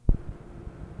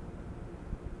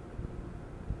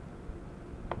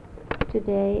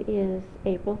Today is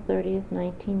April 30th,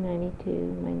 1992.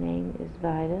 My name is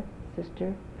Vida,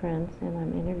 Sister Prince, and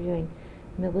I'm interviewing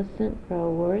Millcent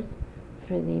Roworth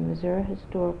for the Missouri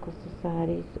Historical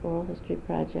Society's Oral History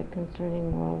Project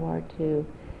concerning World War II.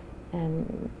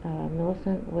 And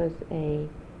Millcent was a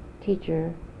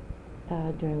teacher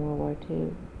during World War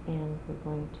II, and we're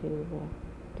going to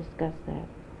discuss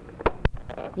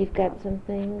that. You've got some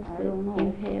things I don't know.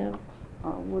 You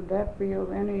have? Would that be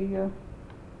of any...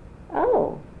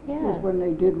 Oh, yes. Was when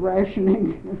they did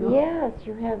rationing. Yes,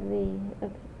 you have the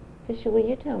official. Well,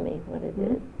 you tell me what it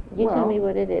is. You Well, tell me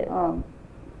what it is.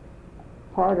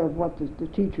 Part of what the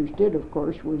teachers did, of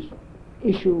course, was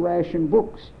issue ration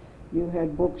books. You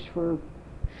had books for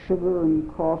sugar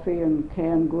and coffee and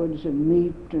canned goods and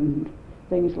meat and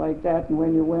things like that. And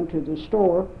when you went to the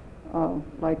store,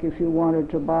 like if you wanted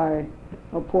to buy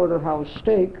a porterhouse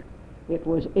steak, it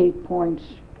was 8 points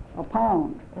a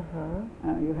pound.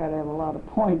 You had to have a lot of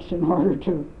points in order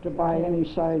to buy any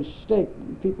size steak.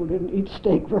 People didn't eat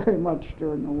steak very much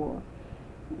during the war.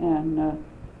 And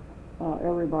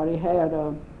everybody had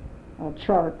a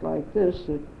chart like this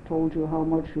that told you how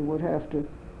much you would have to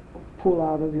pull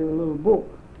out of your little book.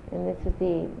 And this is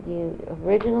the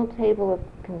original table of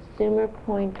consumer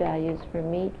point values for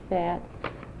meat, fat,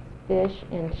 fish,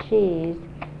 and cheese.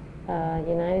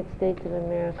 United States of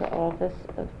America Office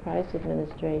of Price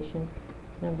Administration,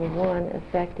 number 1,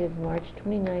 effective March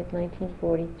 29,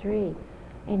 1943.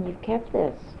 And you've kept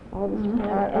this all this time.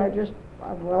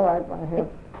 I have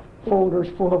folders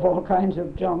full of all kinds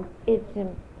of junk. It's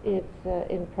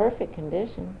in perfect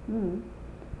condition.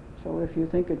 So if you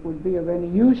think it would be of any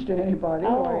use to anybody,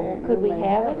 could we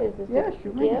have it? Is this yes, a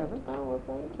you may gift? have it. Oh, well,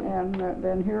 thank you. And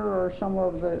then here are some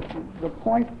of the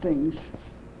point things.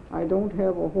 I don't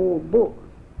have a whole book.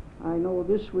 I know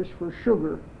this was for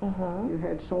sugar. You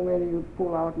had so many you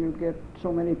pull out and you get so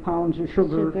many pounds of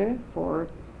sugar for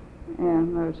it.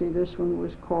 And see, this one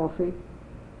was coffee.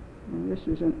 And this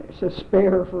is it's a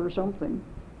spare for something.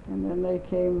 And then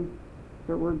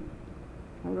there were,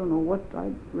 I don't know what, I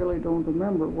really don't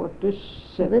remember what this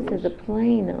set This is a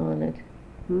plane on it.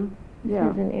 This Yeah.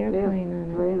 has an airplane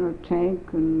on it. Plane, a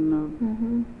tank,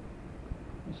 and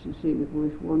let's see, it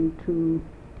was 1, 2.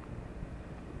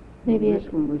 Maybe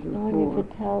this one was a I wonder 4. if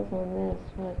it tells on this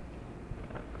what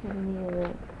any of the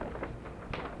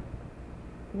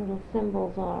little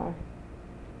symbols are.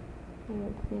 I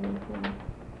don't see anything.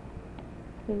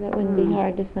 So that wouldn't be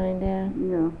hard to find out.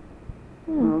 Yeah.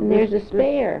 And there's a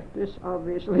spare. This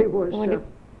obviously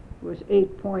was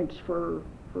 8 points for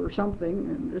something,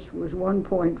 and this was 1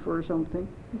 point for something.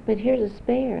 But here's a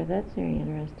spare. That's very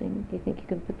interesting. Do you think you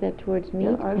can put that towards meat?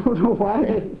 Yeah, I don't know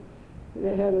why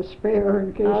they had a spare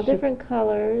in case. All different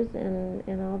colors and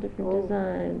all different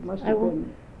designs. Must have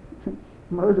been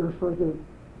murder for the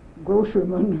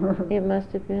groceryman. It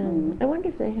must have been. I wonder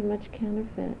if they had much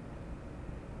counterfeit.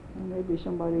 Well, maybe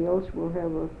somebody else will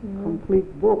have a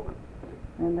complete book.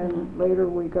 And then later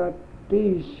we got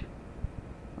these.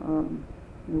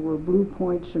 There were blue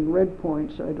points and red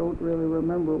points. I don't really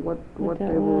remember what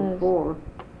they were for.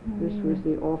 This was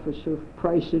the Office of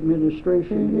Price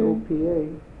Administration, the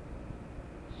OPA.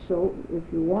 So if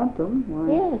you want them,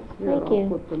 I'll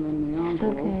put them in the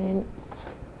envelope.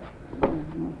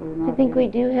 Okay. I think we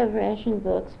do have ration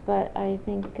books, but I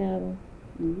think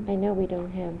I know we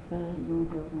don't have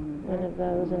one of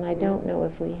those, and I don't know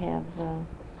if we have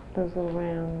those little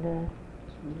round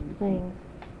things.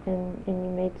 And you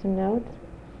made some notes?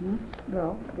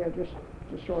 No, just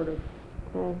to sort of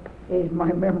aid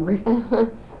my memory.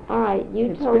 All right,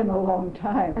 It's been a long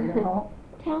time, you know.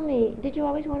 Tell me, did you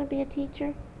always want to be a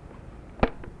teacher?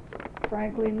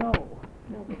 Frankly, no.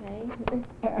 Okay.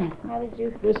 How did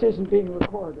you... This isn't being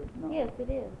recorded, no. Yes, it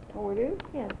is. Oh, it is?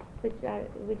 Yes.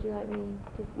 Would you like me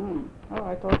to... Oh,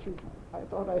 I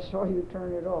thought I saw you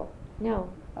turn it off. No.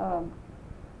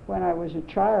 When I was a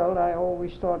child, I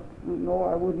always thought, no,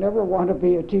 I would never want to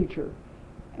be a teacher.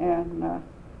 And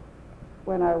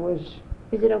when I was...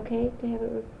 Is it okay to have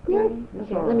it recorded? Yeah.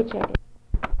 Okay, let me check it.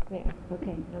 There.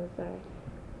 Okay, I'm sorry.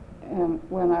 And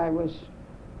when I was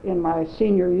in my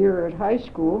senior year at high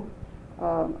school,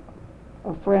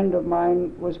 a friend of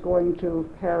mine was going to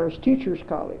Harris Teachers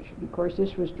College. Of course,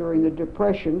 this was during the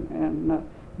Depression, and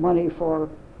money for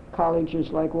colleges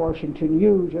like Washington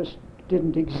U just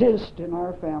didn't exist in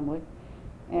our family.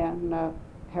 And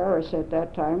Harris at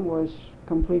that time was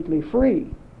completely free.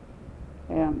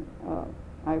 And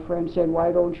my friend said,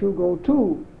 why don't you go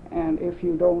too? And if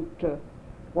you don't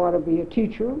want to be a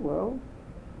teacher, well,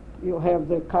 you'll have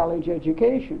the college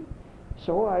education.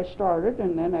 So I started,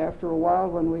 and then after a while,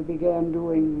 when we began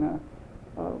doing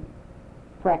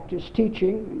practice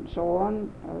teaching and so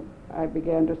on, I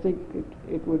began to think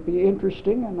it would be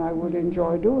interesting and I would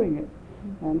enjoy doing it.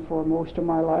 And for most of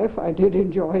my life, I did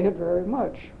enjoy it very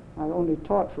much. I only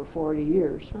taught for 40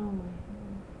 years. Oh my God.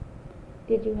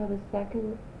 Did you have a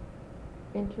second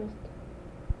interest?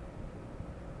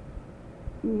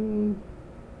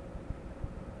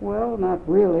 Well, not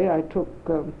really. I took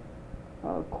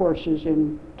courses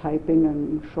in typing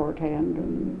and shorthand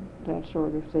and that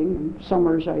sort of thing. And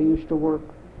summers I used to work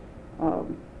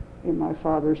in my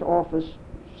father's office,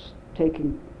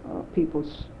 taking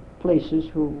people's places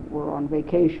who were on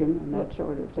vacation and that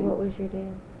sort of thing. What was your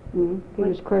dad? He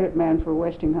was credit man for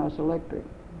Westinghouse Electric.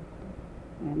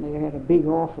 And they had a big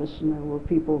office and there were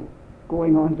people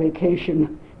going on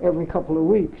vacation every couple of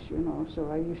weeks, you know.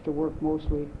 So I used to work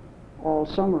mostly all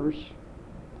summers,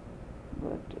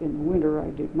 but in the winter I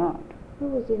did not. Who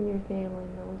was in your family,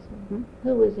 Millicent?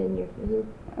 Who was in your, who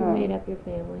made up your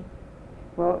family?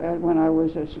 Well, when I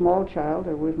was a small child,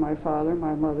 there was my father,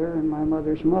 my mother, and my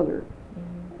mother's mother.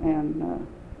 And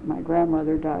my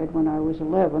grandmother died when I was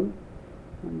 11,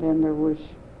 and then there was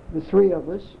the three of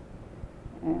us,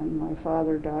 and my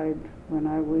father died when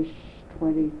I was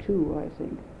 22, I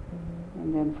think.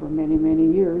 And then for many, many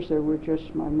years there were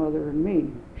just my mother and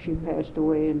me. She passed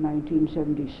away in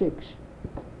 1976.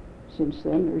 Since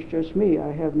then there's just me.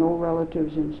 I have no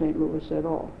relatives in St. Louis at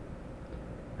all.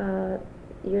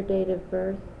 Your date of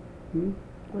birth?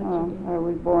 I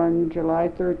was born July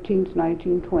 13th,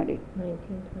 1920.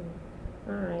 1920.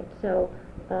 All right. So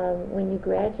when you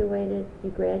graduated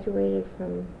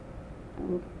from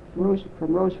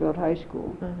Roosevelt High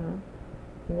School.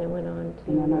 And then went on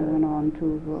to... And then I went on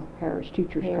to Harris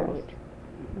Teachers College.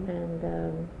 And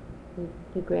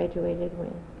you graduated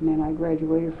when? And then I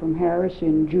graduated from Harris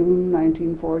in June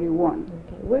 1941.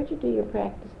 Okay. Where'd you do your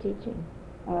practice teaching?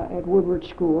 At Woodward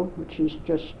School, which is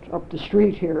just up the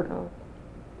street here. Oh.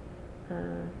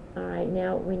 All right.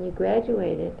 Now, when you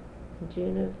graduated in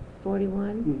June of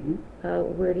 41,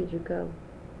 where did you go?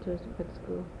 To what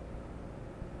school?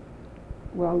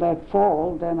 Well, that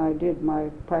fall, then I did my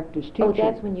practice teaching. Oh,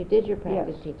 that's when you did your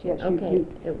practice teaching. Yes, okay.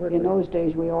 In those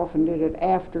days, we often did it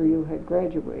after you had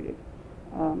graduated.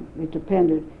 It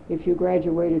depended. If you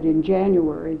graduated in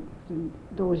January, in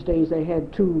those days they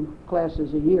had 2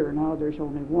 classes a year. Now there's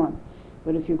only 1.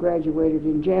 But if you graduated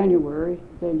in January,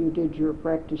 then you did your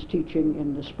practice teaching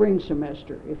in the spring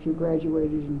semester. If you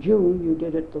graduated in June, you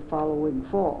did it the following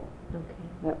fall. Okay.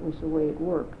 That was the way it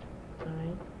worked. All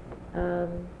right.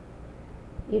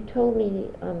 You told me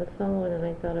on the phone, and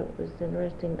I thought it was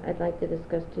interesting, I'd like to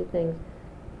discuss 2 things.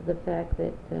 The fact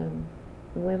that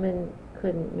women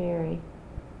couldn't marry.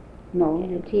 No.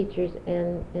 Teachers,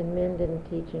 and men didn't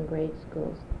teach in grade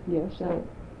schools. Yes. So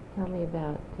tell me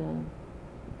about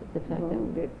the fact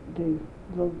that...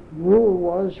 The rule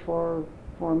was for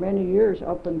many years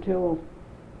up until,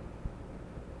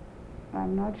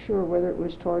 I'm not sure whether it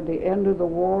was toward the end of the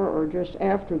war or just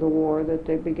after the war, that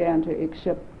they began to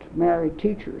accept married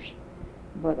teachers.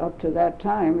 But up to that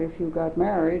time, if you got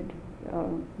married,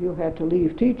 you had to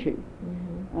leave teaching.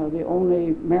 The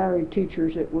only married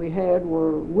teachers that we had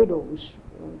were widows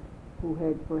who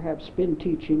had perhaps been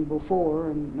teaching before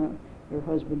and their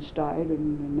husbands died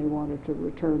and they wanted to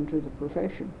return to the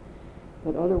profession.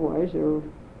 But otherwise,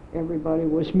 everybody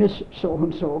was Miss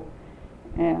so-and-so.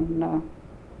 And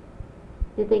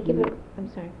did they give it... I'm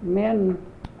sorry. Men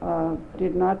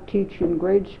did not teach in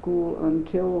grade school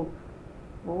until,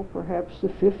 perhaps the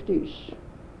 50s.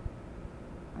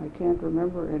 I can't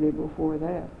remember any before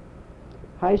that.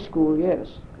 High school, yes.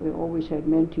 We always had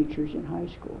men teachers in high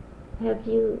school. Do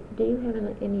you have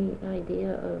any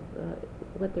idea of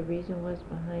what the reason was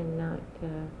behind not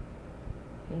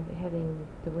having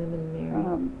the women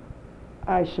marry?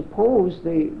 I suppose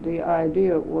the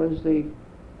idea was the, you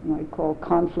might call,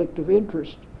 conflict of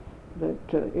interest, that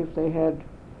if they had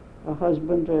a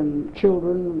husband and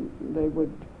children, they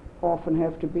would often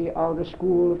have to be out of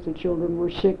school if the children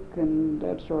were sick and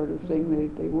that sort of thing.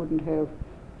 They wouldn't have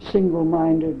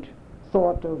single-minded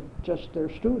thought of just their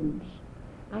students.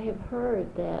 I have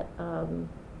heard that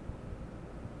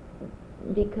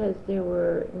because there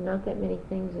were not that many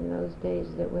things in those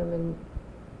days that women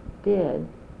did,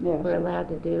 were allowed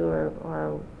to do,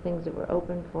 or things that were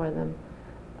open for them,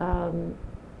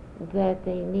 that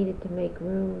they needed to make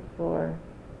room for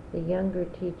the younger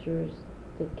teachers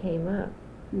that came up.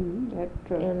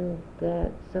 And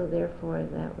that, so therefore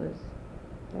that was...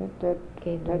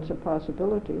 That's a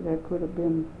possibility. That could have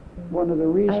been one of the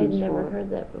reasons for it. I had never heard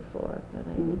that before, but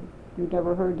I didn't. You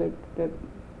never heard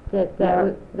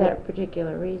that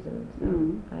particular reason, so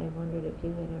I wondered if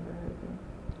you had ever heard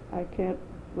that. I can't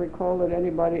recall that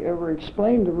anybody ever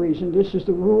explained the reason. This is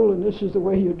the rule and this is the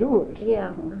way you do it.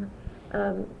 Yeah.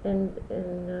 And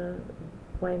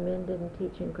why men didn't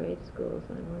teach in grade schools,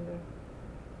 I wonder.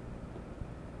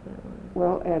 That was.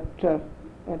 Well,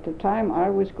 at the time I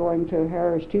was going to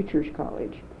Harris Teachers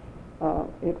College,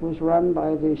 it was run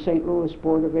by the St. Louis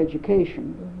Board of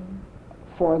Education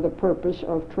for the purpose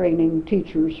of training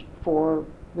teachers for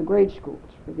the grade schools,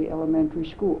 for the elementary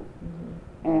school.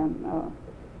 And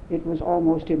it was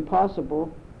almost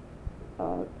impossible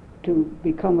to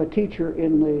become a teacher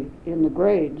in the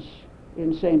grades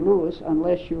in St. Louis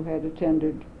unless you had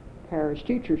attended Harris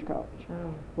Teachers College.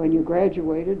 Oh. When you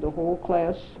graduated, the whole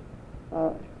class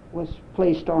was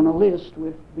placed on a list,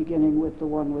 beginning with the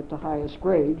one with the highest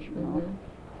grades, you know,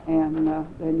 and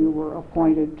then you were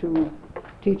appointed to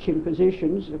teaching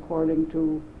positions according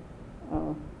to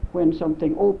when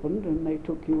something opened, and they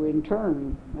took you in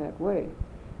turn that way.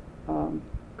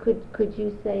 Could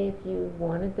you say if you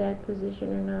wanted that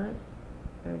position or not,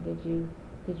 or did you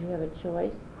have a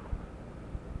choice?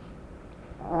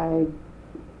 I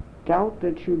doubt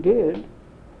that you did.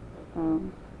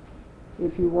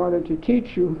 If you wanted to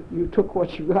teach, you took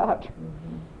what you got.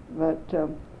 But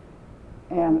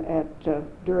and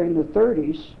during the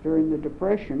 30s, during the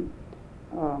Depression,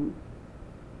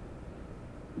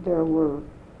 there were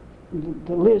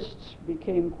the lists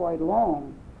became quite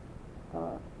long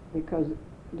because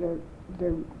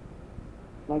they're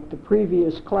like the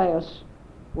previous class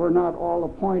were not all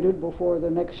appointed before the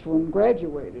next one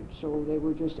graduated, so they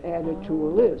were just added to a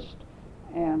list.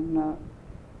 And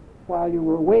while you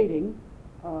were waiting,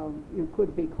 you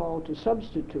could be called to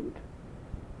substitute.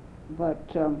 But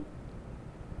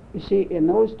you see, in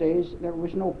those days there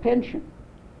was no pension.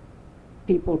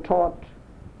 People taught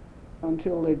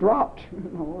until they dropped, you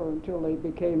know, or until they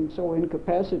became so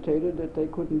incapacitated that they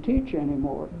couldn't teach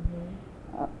anymore.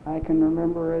 I can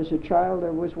remember as a child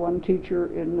there was one teacher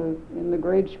in the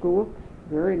grade school,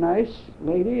 very nice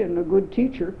lady and a good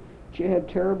teacher. She had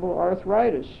terrible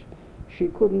arthritis. She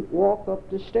couldn't walk up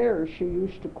the stairs. She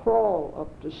used to crawl up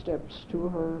the steps to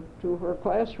her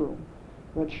classroom.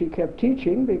 But she kept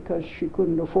teaching because she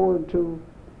couldn't afford to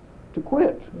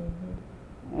quit.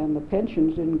 And the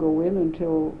pensions didn't go in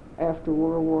until after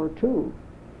World War II.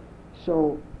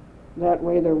 So that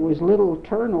way there was little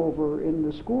turnover in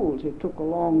the schools. It took a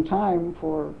long time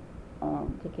for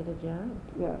to get a job.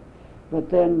 Yeah, but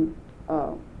then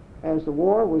as the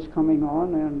war was coming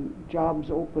on and jobs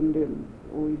opened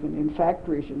even in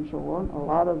factories and so on, a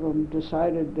lot of them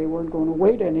decided they weren't going to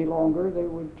wait any longer. They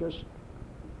would just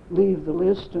leave the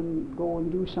list and go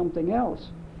and do something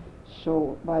else.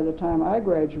 So by the time I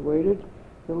graduated,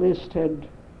 the list had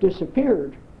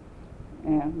disappeared.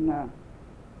 And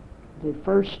the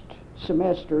first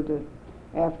semester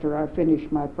after I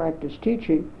finished my practice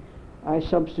teaching, I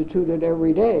substituted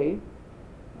every day,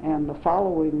 and the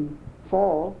following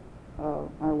fall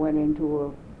I went into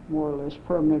a more or less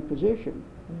permanent position.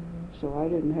 So I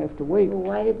didn't have to wait. Well,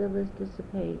 why did the list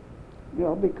dissipate? You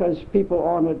know, because people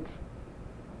on it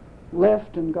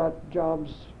left and got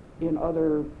jobs in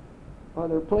other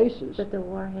places. But the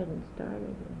war hadn't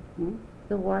started yet.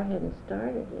 The war hadn't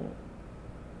started yet.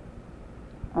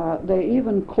 They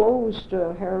even closed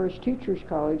Harris Teachers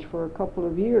College for a couple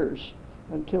of years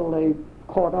until they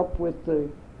caught up with the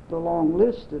long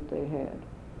list that they had.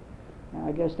 And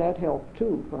I guess that helped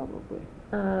too, probably.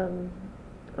 All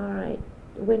right.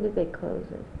 When did they close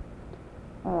it?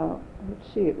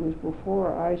 Let's see, it was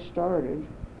before I started.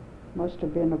 Must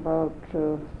have been about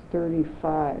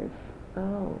 35.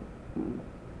 Oh. And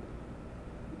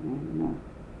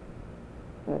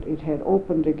but it had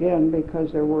opened again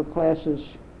because there were classes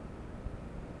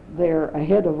there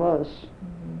ahead of us.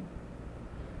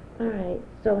 All right,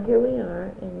 so here we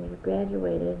are, and you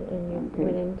graduated, and you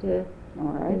went into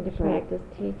practice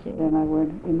teaching. Then I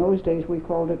went, in those days we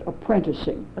called it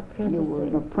apprenticing. You were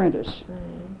an apprentice.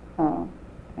 Right.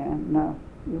 And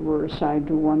you were assigned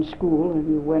to one school, and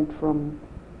you went from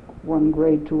one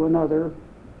grade to another,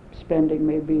 spending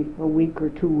maybe a week or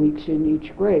 2 weeks in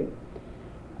each grade.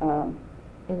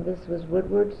 And this was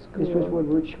Woodward School? This was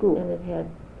Woodward School. And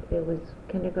it was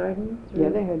kindergarten through? Yeah,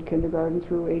 they had kindergarten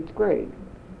through 8th grade.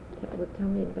 Well, tell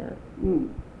me about it.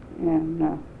 And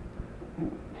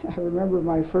I remember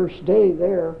my first day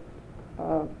there,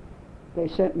 they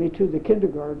sent me to the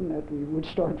kindergarten, that we would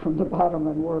start from the bottom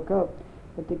and work up,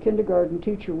 but the kindergarten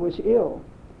teacher was ill,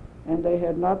 and they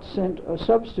had not sent a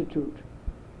substitute.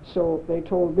 So they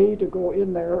told me to go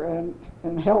in there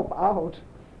and help out.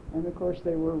 And of course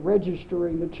they were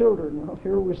registering the children. Well,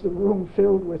 here was the room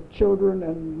filled with children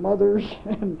and mothers,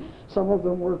 and some of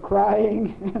them were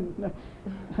crying,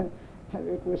 and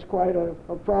it was quite a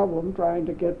problem trying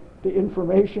to get the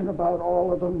information about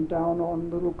all of them down on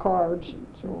little cards and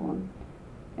so on.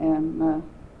 And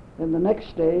then the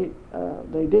next day,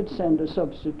 they did send a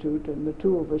substitute, and the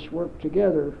two of us worked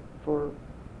together for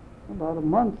about a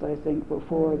month, I think,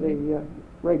 before the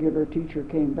regular teacher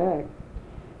came back.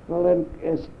 Well, then,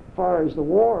 as far as the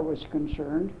war was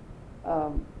concerned,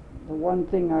 the one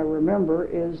thing I remember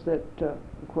is that,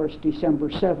 of course, December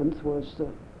 7th was the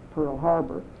Pearl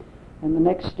Harbor, and the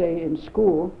next day in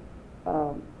school,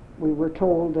 we were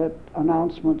told that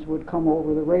announcements would come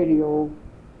over the radio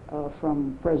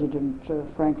from President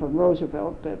Franklin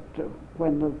Roosevelt that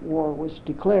when the war was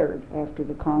declared after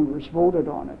the Congress voted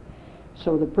on it.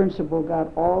 So the principal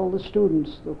got all the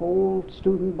students, the whole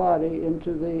student body,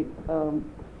 into the,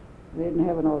 they didn't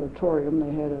have an auditorium,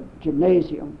 they had a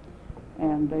gymnasium,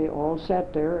 and they all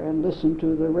sat there and listened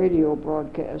to the radio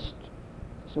broadcast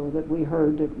so that we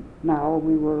heard that now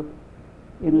we were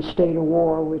in a state of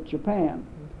war with Japan.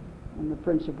 And the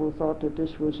principal thought that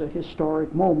this was a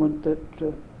historic moment that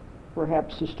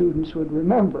perhaps the students would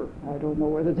remember. I don't know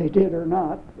whether they did or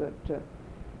not, but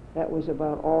that was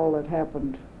about all that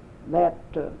happened, that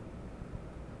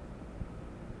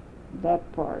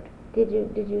part. Did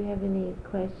you have any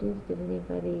questions? Did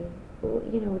anybody,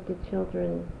 you know, did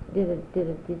children, did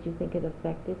you think it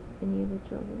affected any of the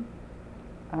children?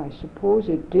 I suppose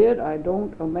it did. I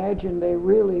don't imagine they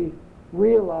really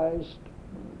realized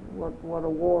what a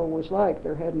war was like.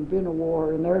 There hadn't been a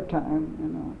war in their time, you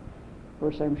know. Of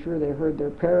course, I'm sure they heard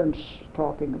their parents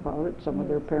talking about it. Some of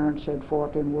their parents had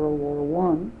fought in World War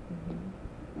I.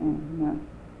 And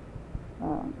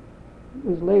it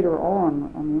was later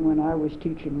on, I mean, when I was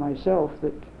teaching myself,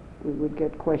 that we would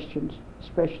get questions,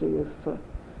 especially if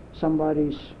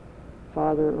somebody's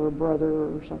father or brother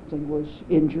or something was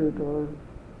injured or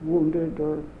wounded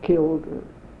or killed or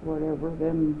whatever,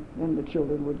 then the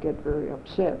children would get very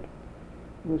upset.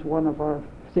 It was one of our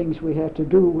things we had to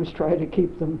do, was try to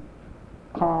keep them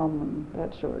calm and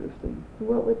that sort of thing.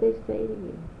 What would they say to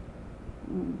you?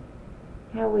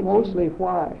 How would Mostly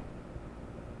why.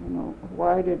 You know,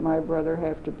 why did my brother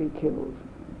have to be killed?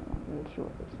 You know, that sort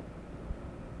of thing.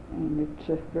 And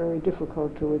it's very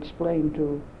difficult to explain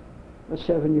to a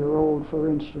 7-year-old, for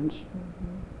instance.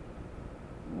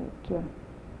 But,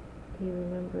 do you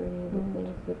remember any of the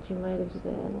things that you might have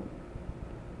said?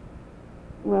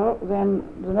 Well, then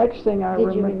the next thing I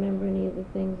remember... Did you remember any of the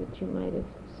things that you might have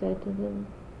said to them?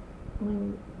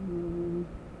 When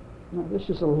no, this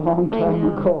is a long time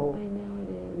ago. I know it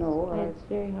is. No, it's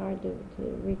very hard to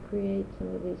recreate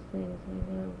some of these things,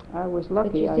 I know. I was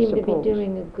lucky, but I you seem suppose. to be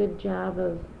doing a good job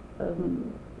of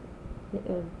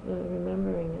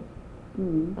remembering it.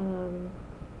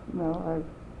 Well, I've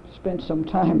spent some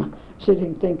time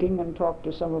sitting thinking and talked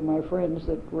to some of my friends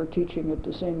that were teaching at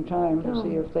the same time to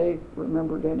see if they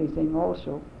remembered anything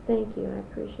also. Thank you, I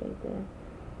appreciate that.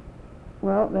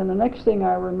 Well, then the next thing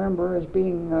I remember as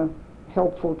being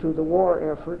helpful to the war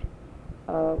effort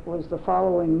was the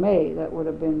following May. That would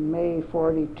have been May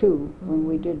 42, when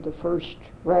we did the first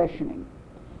rationing.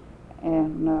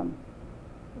 And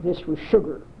this was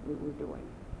sugar we were doing.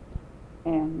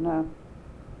 And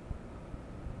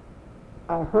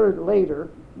I heard later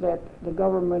that the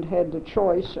government had the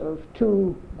choice of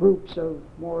two groups of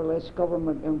more or less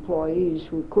government employees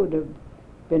who could have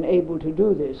been able to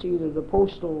do this, either the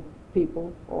postal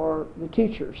people or the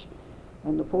teachers.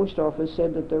 And the post office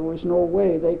said that there was no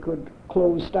way they could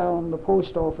close down the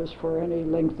post office for any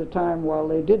length of time while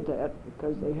they did that,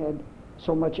 because they had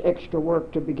so much extra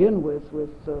work to begin with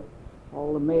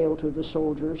all the mail to the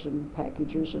soldiers and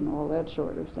packages and all that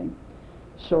sort of thing.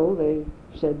 So they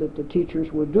said that the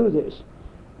teachers would do this.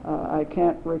 I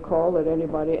can't recall that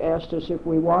anybody asked us if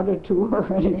we wanted to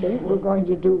or anything. We're going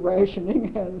to do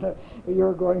rationing, and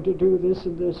you're going to do this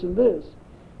and this and this.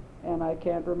 And I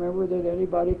can't remember that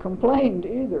anybody complained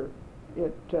either.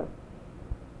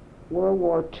 World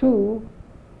War II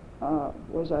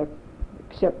was,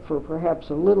 except for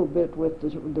perhaps a little bit with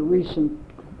the recent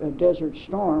Desert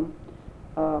Storm,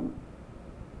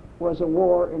 was a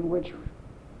war in which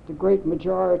the great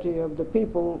majority of the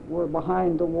people were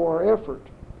behind the war effort.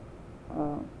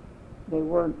 They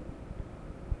weren't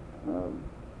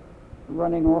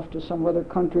running off to some other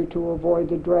country to avoid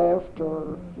the draft,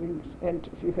 and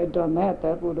if you had done that,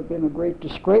 that would have been a great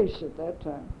disgrace at that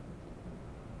time.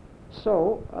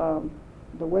 So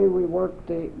the way we worked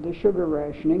the sugar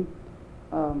rationing,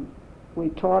 we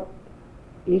taught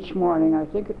each morning, I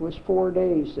think it was 4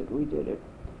 days that we did it,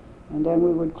 and then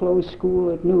we would close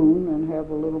school at noon and have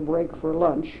a little break for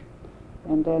lunch,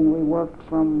 and then we worked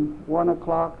from 1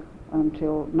 o'clock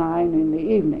until 9 in the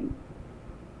evening.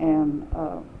 And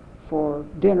for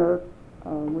dinner,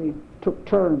 we took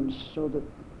turns so that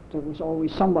there was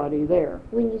always somebody there.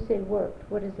 When you say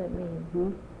worked, what does that mean?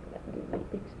 Hmm?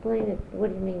 Explain it. What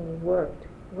do you mean you worked?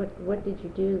 What did you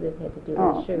do that had to do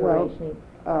with sugar well, rationing?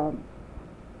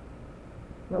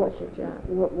 What was your job?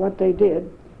 What they did,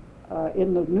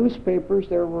 in the newspapers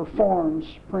there were forms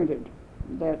printed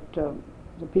that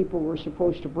the people were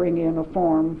supposed to bring in a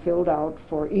form filled out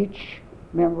for each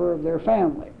member of their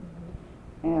family.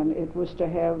 Mm-hmm. And it was to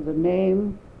have the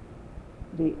name,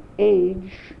 the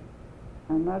age,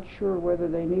 I'm not sure whether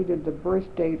they needed the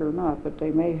birth date or not, but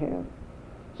they may have.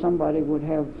 Somebody would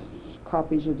have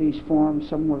copies of these forms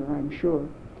somewhere, I'm sure.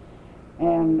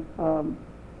 And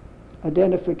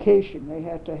identification. They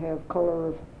had to have color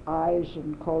of eyes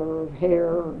and color of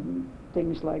hair and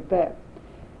things like that.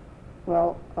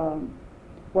 Well,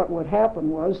 what would happen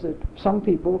was that some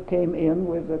people came in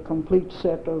with a complete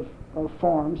set of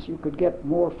forms. You could get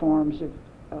more forms if,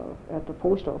 at the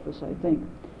post office, I think,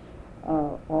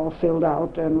 all filled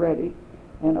out and ready.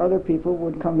 And other people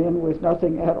would come in with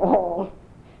nothing at all.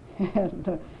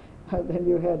 And then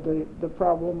you had the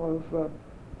problem of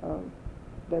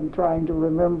them trying to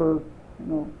remember,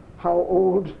 how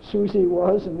old Susie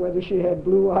was and whether she had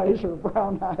blue eyes or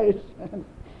brown eyes.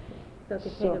 So it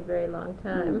could take a very long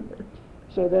time.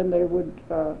 So then they would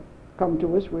come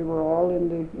to us. We were all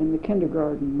in the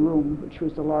kindergarten room, which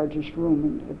was the largest room.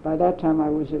 And by that time, I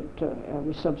was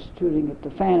substituting at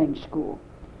the Fanning School,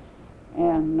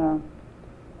 and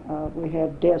we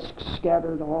had desks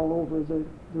scattered all over the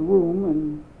room,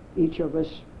 and each of us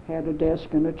had a desk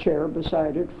and a chair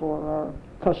beside it for our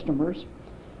customers,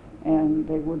 and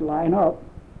they would line up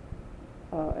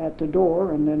at the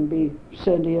door and then be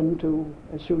sent in to,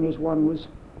 as soon as one was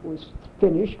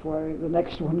finished, why the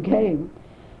next one came.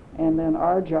 And then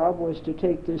our job was to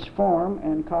take this form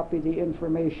and copy the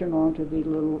information onto the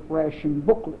little ration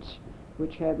booklets,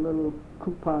 which had little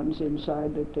coupons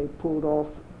inside that they pulled off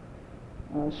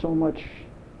so much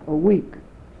a week.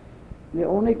 The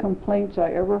only complaints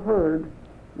I ever heard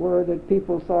were that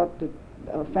people thought that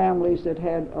families that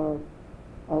had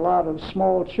a lot of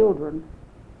small children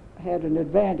had an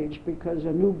advantage because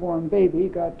a newborn baby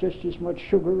got just as much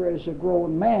sugar as a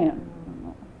grown man.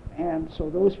 And so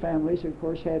those families, of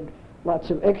course, had lots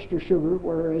of extra sugar,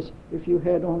 whereas if you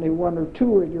had only one or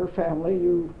two in your family,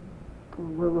 you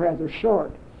were rather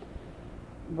short.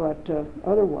 But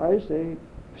otherwise, they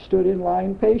stood in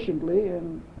line patiently,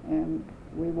 and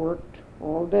we worked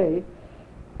all day.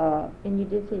 And you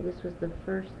did say this was the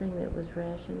first thing that was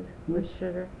rationed, was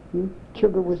sugar?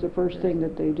 Sugar was the first thing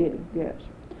that they did, yes.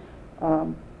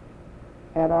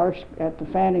 At the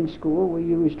Fanning School, we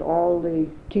used all the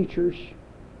teachers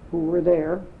who were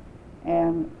there,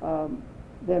 and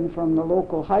then from the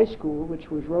local high school, which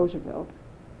was Roosevelt,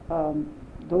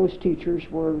 those teachers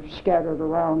were scattered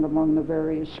around among the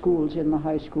various schools in the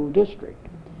high school district.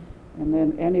 And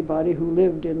then anybody who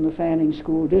lived in the Fanning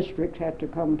School District had to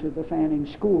come to the Fanning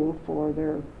School for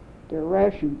their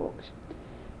ration books.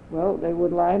 Well, they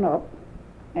would line up,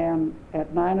 and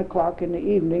at 9 o'clock in the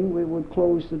evening we would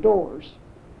close the doors.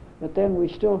 But then we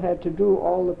still had to do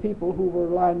all the people who were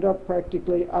lined up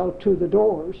practically out to the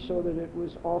doors, so that it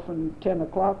was often 10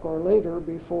 o'clock or later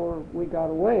before we got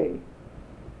away.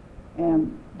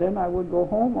 And then I would go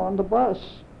home on the bus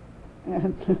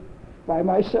and by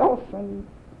myself, and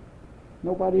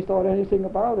nobody thought anything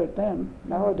about it then.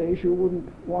 Nowadays you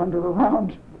wouldn't wander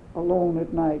around alone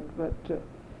at night, but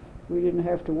we didn't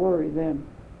have to worry then.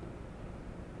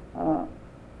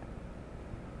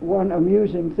 One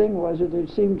amusing thing was that it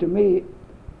seemed to me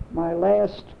my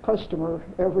last customer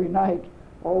every night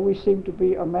always seemed to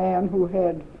be a man who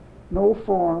had no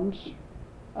forms,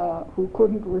 who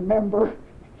couldn't remember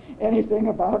anything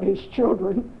about his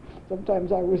children.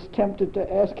 Sometimes I was tempted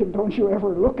to ask him, "Don't you ever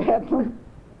look at them?"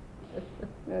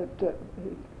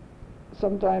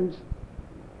 Sometimes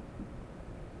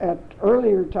at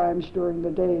earlier times during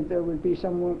the day there would be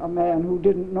a man who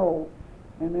didn't know,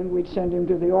 and then we'd send him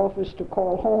to the office to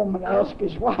call home and ask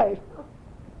his wife.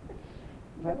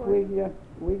 But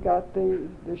we got the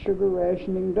sugar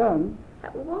rationing done.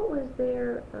 What was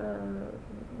their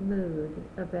mood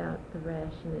about the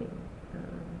rationing?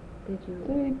 Do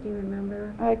you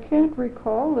remember? I can't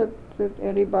recall that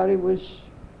anybody was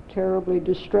terribly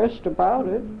distressed about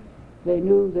it. They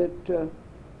knew that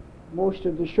most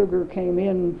of the sugar came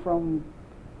in from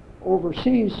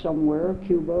overseas somewhere,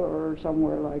 Cuba or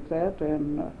somewhere like that,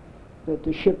 and that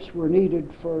the ships were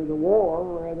needed for the war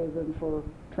rather than for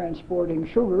transporting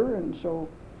sugar, and so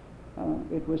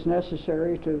it was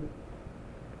necessary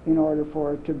in order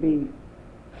for it to be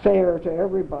fair to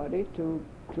everybody, to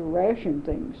ration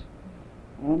things.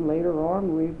 And later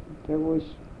on, there was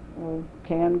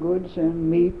canned goods and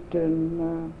meat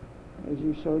and, as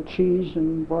you saw, cheese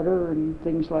and butter and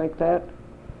things like that.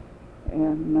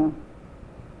 And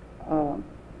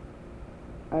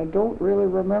I don't really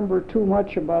remember too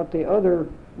much about the other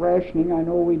rationing. I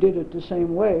know we did it the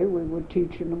same way. We would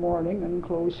teach in the morning and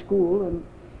close school. And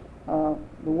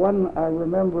the one I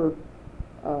remember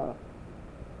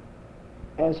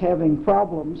as having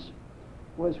problems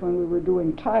was when we were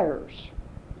doing tires.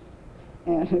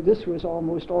 And this was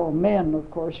almost all men, of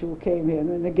course, who came in.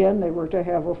 And again, they were to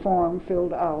have a form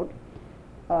filled out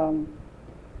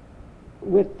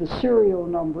with the serial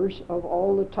numbers of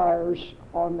all the tires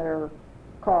on their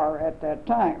car at that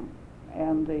time,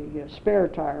 and the spare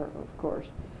tire, of course.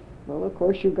 Well, of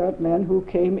course, you got men who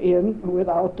came in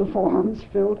without the forms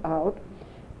filled out,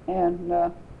 and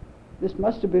this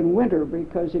must have been winter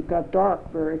because it got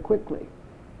dark very quickly.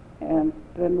 And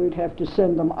then we'd have to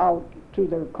send them out to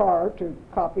their car to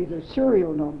copy the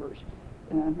serial numbers.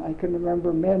 And I can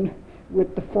remember men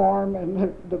with the form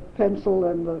and the pencil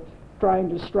and trying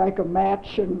to strike a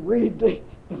match and read the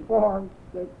form,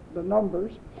 the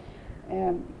numbers.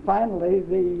 And finally,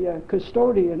 the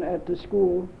custodian at the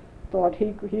school thought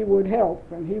he would help,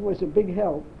 and he was a big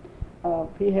help.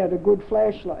 He had a good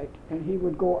flashlight, and he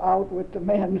would go out with the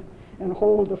men and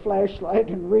hold the flashlight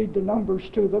and read the numbers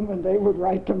to them, and they would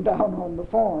write them down on the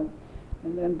form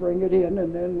and then bring it in,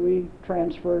 and then we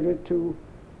transferred it to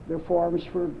the forms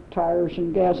for tires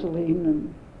and gasoline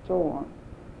and so on.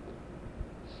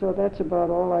 So that's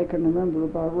about all I can remember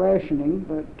about rationing,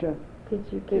 but... Did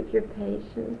you keep your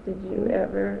patience? Did you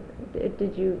ever,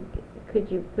 could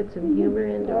you put some humor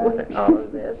into all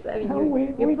of this? I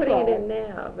mean, you're putting it in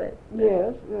now, but...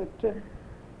 Yes, but,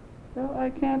 well, I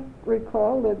can't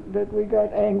recall that we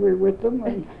got angry with them,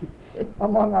 and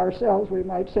among ourselves we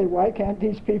might say, why can't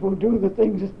these people do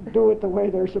it the way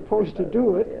they're supposed to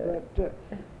do it? But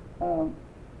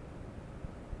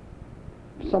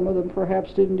some of them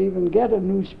perhaps didn't even get a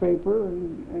newspaper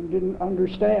and didn't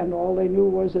understand. All they knew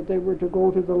was that they were to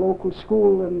go to the local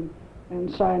school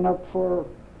and sign up for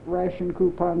ration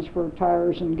coupons for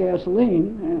tires and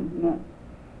gasoline,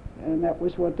 and that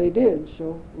was what they did.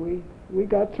 So we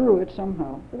got through it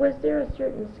somehow. Was there a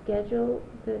certain schedule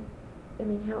that, I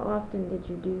mean, how often did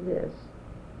you do this?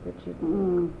 That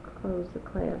you close the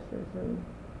classes and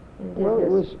did well,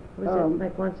 this? Was it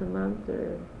like once a month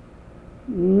or?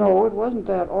 No, it wasn't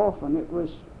that often. It was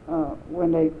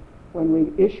when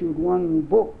we issued one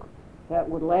book that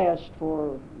would last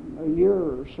for a year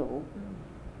or so,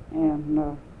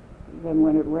 and then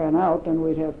when it ran out, then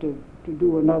we'd have to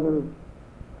do another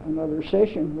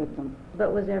session with them.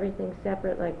 But was everything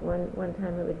separate? Like one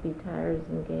time it would be tires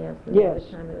and gas, and yes.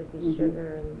 Another time it would be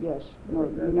sugar and... Yes. No,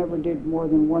 you never did more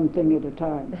than one thing at a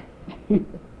time.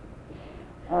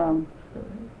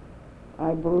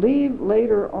 I believe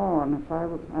later on,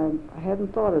 I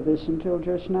hadn't thought of this until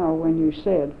just now when you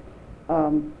said,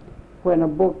 when a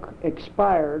book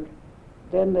expired,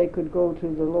 then they could go to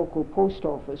the local post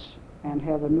office and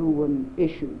have a new one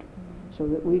issued, so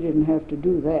that we didn't have to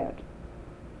do that.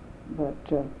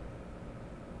 But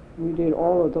we did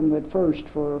all of them at first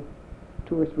for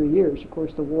 2 or 3 years. Of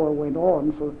course, the war went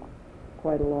on for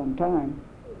quite a long time.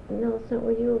 Milcent,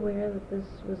 were you aware that this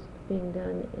was being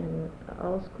done in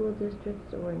all school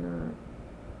districts or not?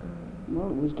 Well,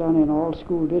 it was done in all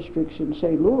school districts in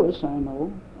St. Louis, I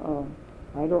know.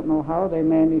 I don't know how they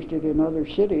managed it in other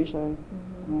cities. I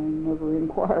never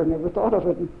inquired, never thought of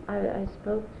it. I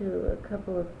spoke to a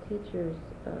couple of teachers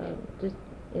just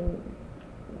in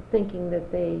thinking that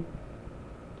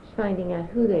finding out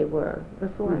who they were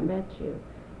before I met you.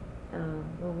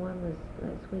 Well, one was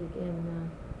last week, and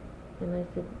I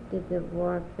said, did the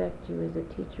war affect you as a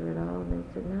teacher at all? And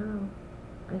they said, no.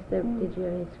 I said, did you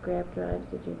have any scrap drives?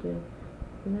 Did you do?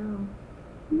 No.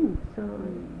 So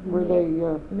were they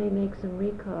may make some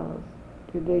recalls.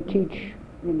 Did they teach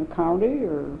in the county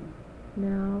or?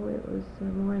 No, it was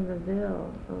more in the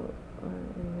Ville,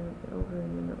 over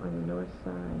on the north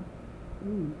side.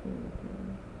 And,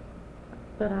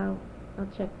 but I'll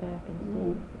check back and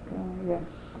see. Yes.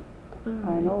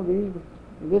 Right. I know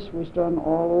this was done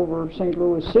all over St.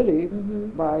 Louis City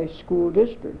by school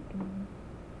district.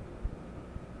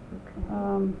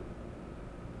 Okay.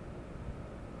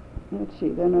 Let's see,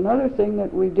 then another thing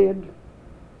that we did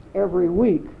every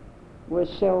week was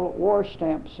sell war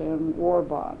stamps and war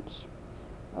bonds.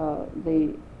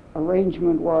 The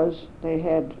arrangement was they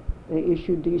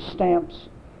issued these stamps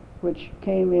which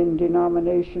came in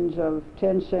denominations of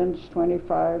 10 cents,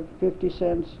 25, 50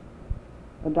 cents,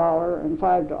 $1, and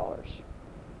 $5.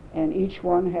 And each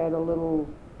one had a little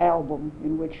album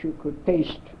in which you could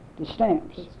paste the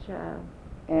stamps. Each child.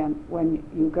 And when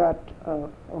you got a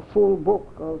full book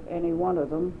of any one of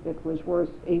them, it was worth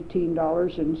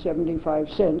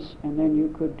 $18.75, and then you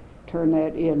could turn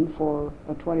that in for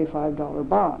a $25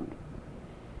 bond.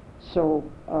 So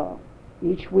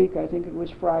each week, I think it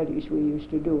was Fridays we used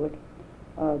to do it,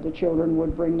 the children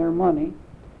would bring their money,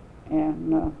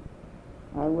 and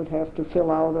I would have to fill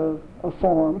out a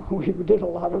form. We did a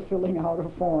lot of filling out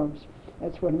of forms.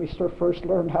 That's when we first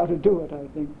learned how to do it, I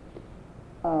think.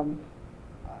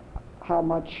 How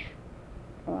much,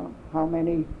 how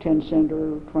many 10-cent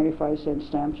or 25-cent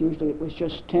stamps. Usually it was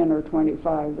just 10 or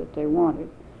 25 that they wanted.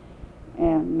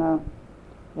 And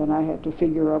then I had to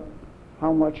figure up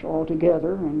how much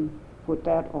altogether and put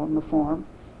that on the form.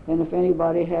 And if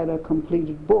anybody had a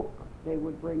completed book, they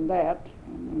would bring that,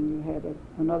 and then you had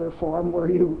another form where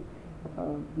you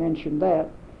mentioned that.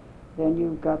 Then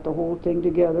you got the whole thing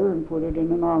together and put it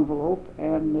in an envelope,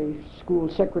 and the school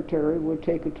secretary would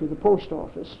take it to the post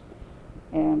office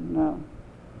and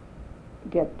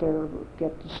get the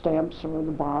stamps or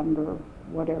the bond or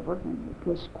whatever. And it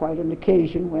was quite an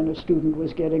occasion when a student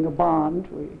was getting a bond.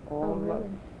 We all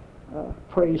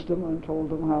praised them and told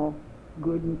them how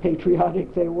good and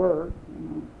patriotic they were.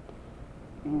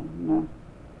 And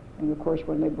of course,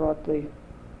 when they brought the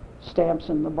stamps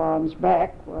and the bonds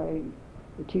back, why,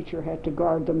 the teacher had to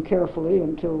guard them carefully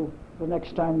until the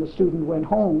next time the student went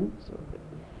home. So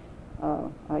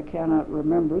I cannot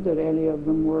remember that any of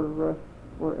them were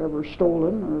ever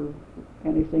stolen or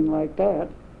anything like that.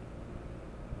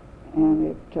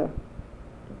 And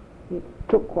it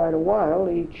took quite a while.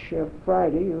 Each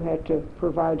Friday you had to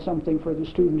provide something for the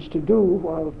students to do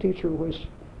while the teacher was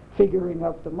figuring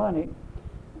up the money.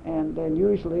 And then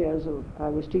usually, I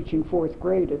was teaching 4th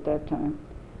grade at that time,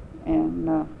 and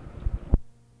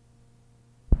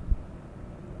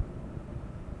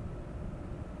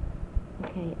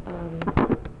Okay,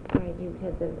 sorry, you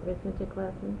had the arithmetic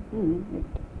lesson? You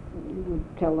would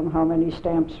tell them how many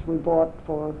stamps we bought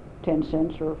for 10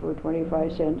 cents or for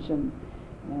 25 cents, and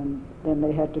then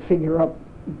they had to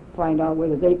find out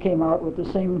whether they came out with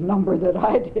the same number that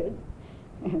I did.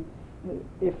 And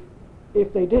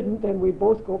if they didn't, then we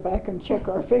both go back and check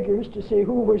our figures to see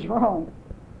who was wrong.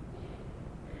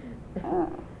 Do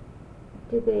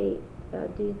you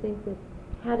think that,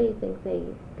 how do you think they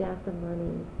got the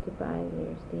money to buy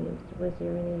their stamps? Was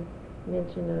there any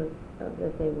mention of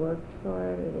that they worked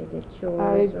for it, or they did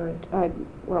chores?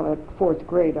 Well, at 4th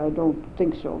grade, I don't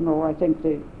think so. No, I think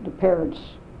the parents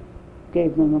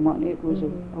gave them the money. It was a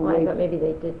well, I thought maybe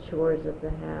they did chores at the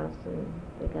house and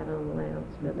they got on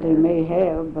allowance for that. They may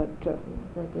have, but that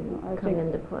didn't come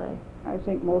into play. I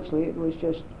think mostly it was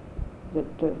just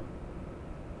that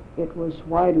it was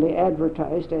widely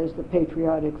advertised as the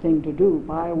patriotic thing to do,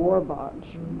 buy war bonds,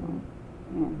 you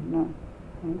know.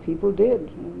 And people did.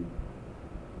 And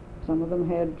some of them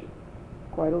had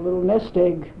quite a little nest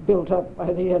egg built up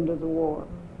by the end of the war,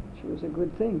 which was a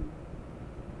good thing.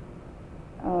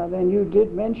 Then you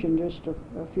did mention just a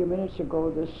few minutes ago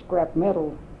the scrap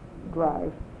metal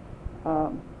drive.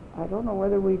 I don't know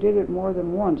whether we did it more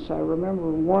than once. I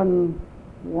remember one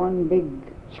big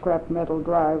scrap metal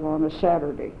drive on a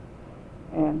Saturday,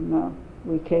 and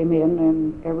we came in,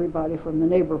 and everybody from the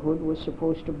neighborhood was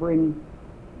supposed to bring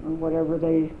whatever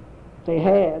they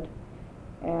had.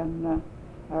 And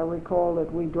I recall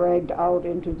that we dragged out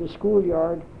into the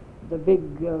schoolyard the big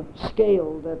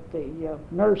scale that the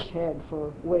nurse had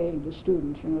for weighing the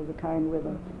students, you know, the kind with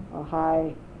a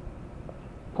high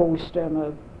post and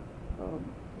a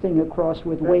thing across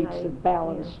with weights that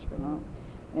balanced, you know.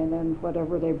 And then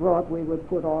whatever they brought, we would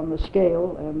put on the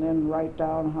scale and then write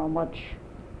down how much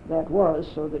that was,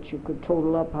 so that you could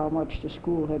total up how much the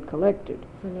school had collected.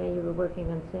 So now you were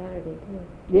working on Saturday too?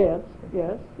 Yes.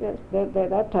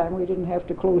 That time we didn't have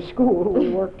to close school. We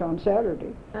worked on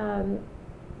Saturday.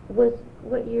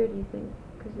 What year do you think?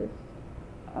 Because it's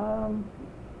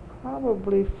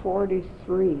probably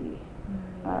 43.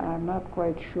 I'm not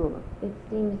quite sure. It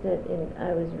seems that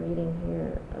I was reading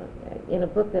here in a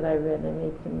book that I read, and I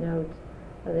made some notes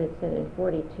that said in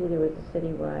 42 there was a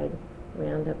citywide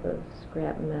roundup of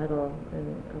scrap metal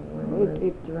and a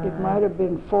 1-month drive. It might have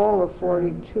been fall of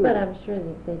 42. But I'm sure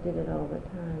that they did it all the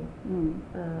time.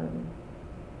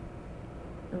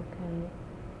 Okay.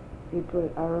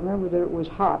 I remember that it was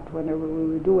hot whenever we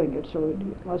were doing it, so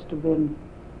it must have been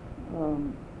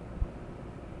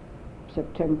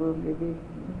September, maybe.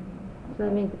 So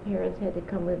that means the parents had to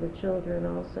come with the children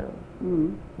also.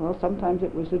 Well, sometimes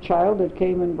it was the child that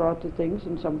came and brought the things,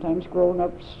 and sometimes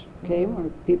grown-ups came, or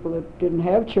people that didn't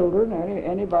have children,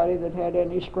 anybody that had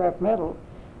any scrap metal.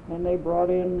 And they brought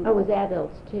in... Oh, it was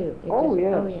adults too? Oh,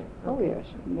 yes. Oh, yeah. Oh, Okay. yes.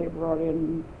 And they brought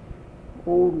in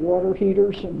old water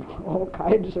heaters and all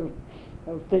kinds of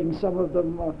things, some of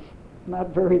them not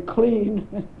very clean.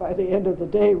 By the end of the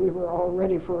day, we were all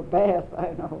ready for a bath,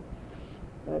 I know.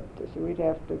 But so we'd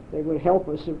have to, they would help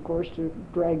us, of course, to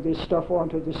drag this stuff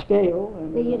onto the scale.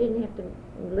 And you didn't have to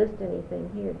list anything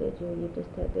here, did you? You just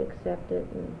had to accept it?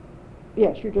 And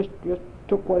yes, you just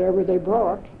took whatever they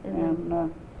brought.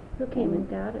 And who came and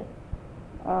got it?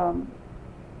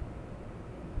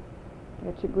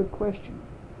 That's a good question.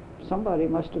 Somebody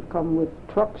must have come with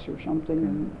trucks or something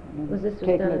and Was this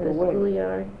taken done it in the away.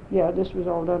 schoolyard? Yeah, this was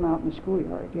all done out in the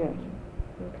schoolyard, yes.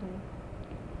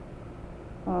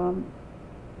 Okay.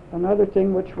 Another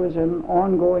thing which was an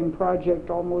ongoing project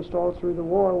almost all through the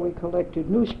war, we collected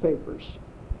newspapers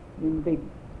in big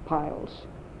piles.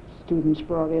 Students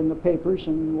brought in the papers,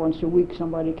 and once a week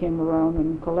somebody came around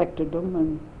and collected them,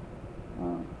 and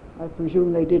I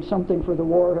presume they did something for the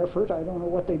war effort. I don't know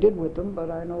what they did with them, but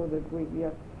I know that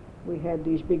we had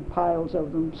these big piles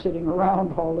of them sitting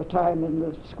around all the time in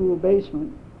the school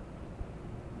basement.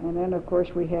 And then, of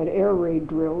course, we had air raid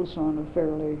drills on a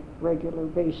fairly regular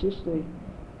basis. The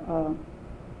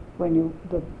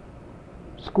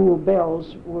school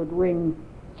bells would ring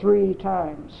 3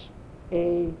 times,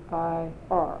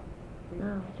 A-I-R,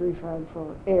 3, 5,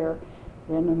 4, air.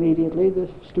 Then immediately the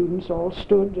students all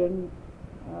stood, and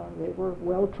they were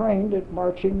well trained at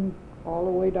marching all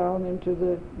the way down into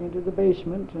the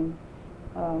basement, and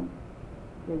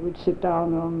they would sit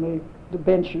down on the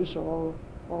benches all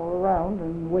around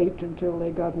and wait until they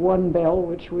got one bell,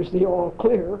 which was the all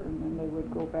clear, and then they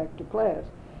would go back to class.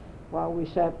 While we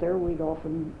sat there, we'd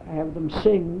often have them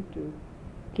sing to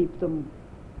keep them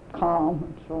calm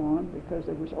and so on, because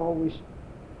there was always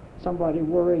somebody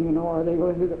worrying, you know, are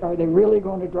they really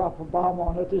going to drop a bomb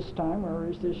on it this time, or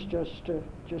is this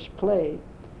just play?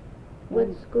 What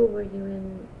school were you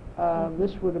in?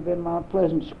 This would have been Mount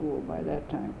Pleasant School by that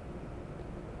time,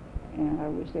 and I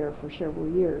was there for several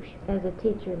years. As a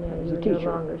teacher now, As you a were teacher.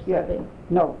 no longer Yeah. subbing?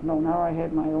 No, now I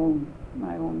had my own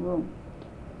room.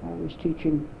 I was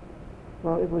teaching.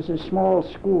 Well, it was a small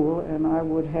school, and I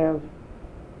would have,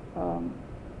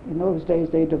 in those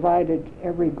days they divided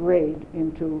every grade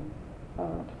into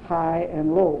high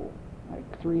and low, like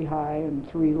 3 high and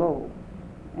 3 low.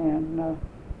 And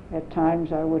at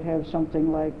times I would have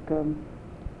something like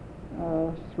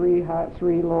 3 high,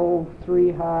 3 low,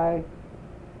 3 high,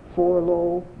 4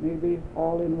 low, maybe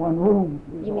all in one room.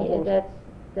 You mean that's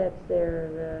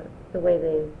their the way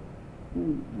they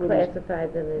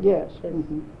classified them as? Yes.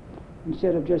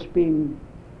 Instead of just being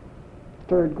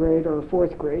 3rd grade or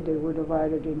 4th grade, they were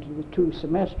divided into the 2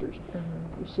 semesters.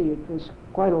 You see, it was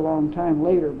quite a long time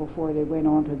later before they went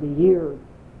on to the year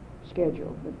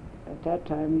schedule. But at that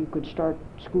time, you could start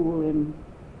school in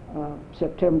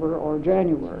September or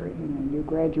January, and you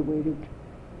graduated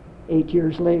 8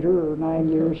 years later or 9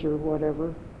 years or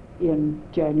whatever in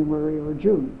January or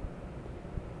June.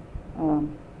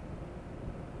 And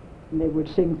they would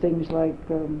sing things like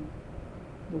the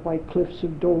White Cliffs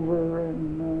of Dover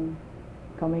and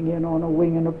Coming In on a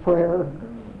Wing and a Prayer.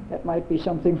 That might be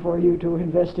something for you to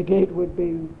investigate, would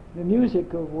be the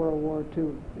music of World War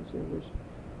II, because there was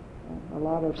a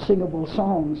lot of singable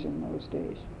songs in those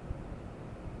days.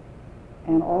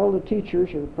 And all the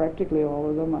teachers, or practically all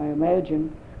of them, I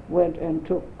imagine, went and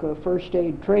took first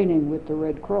aid training with the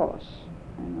Red Cross.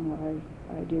 And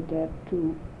I did that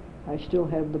too. I still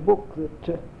have the book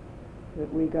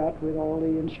that we got with all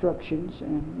the instructions,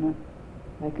 and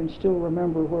I can still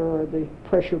remember where are the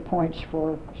pressure points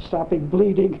for stopping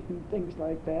bleeding and things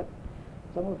like that.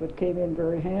 Some of it came in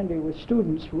very handy with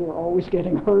students who were always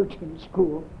getting hurt in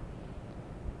school.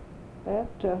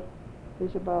 That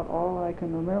is about all I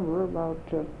can remember about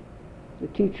the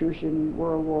teachers in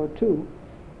World War II.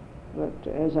 But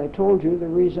as I told you, the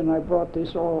reason I brought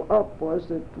this all up was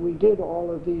that we did all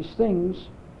of these things,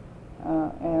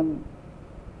 and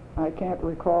I can't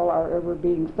recall our ever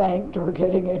being thanked or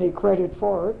getting any credit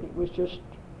for it. It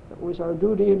was our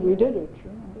duty, and we did it.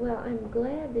 You know. Well, I'm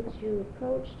glad that you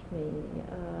approached me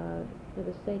for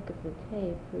the sake of the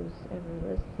tape, who's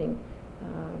ever listening.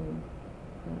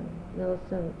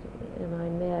 Millcent and I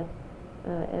met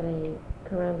at a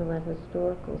Carondelet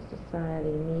Historical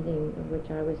Society meeting of which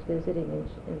I was visiting,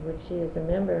 in which she is a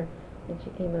member, and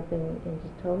she came up and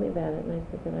just told me about it, and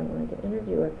I said that I wanted to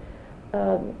interview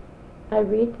her. I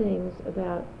read things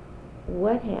about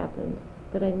what happened,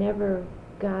 but I never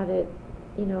got it,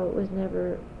 it was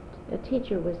never, a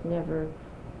teacher was never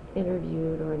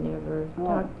interviewed or never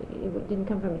talked. It didn't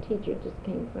come from a teacher, it just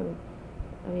came from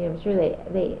I mean, I'm sure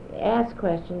they ask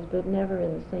questions, but never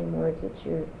in the same words that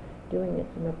you're doing it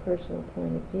from a personal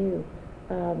point of view.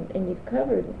 And you've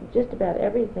covered just about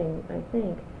everything, I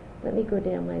think. Let me go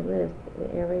down my list.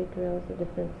 The air raid drills, the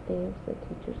defense stamps that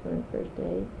teachers learn first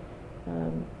aid,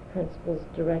 principals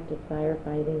directed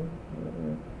firefighting,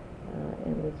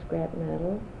 and the scrap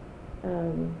metal.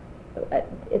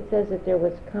 It says that there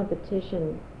was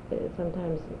competition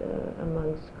sometimes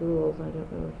among schools. I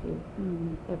don't know if you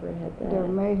ever had that. There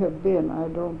may have been. I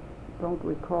don't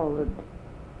recall it.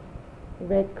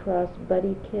 Red Cross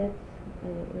buddy kits. I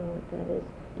don't know what that is.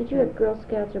 Did you have Girl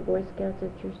Scouts or Boy Scouts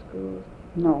at your schools?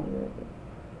 No.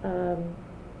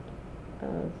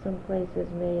 Some places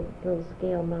made little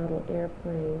scale model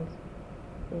airplanes,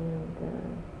 and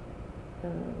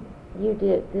you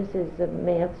did. This is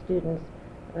math students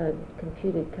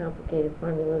computed complicated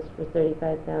formulas for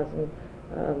 35,000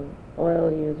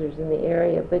 oil users in the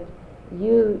area, but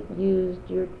you used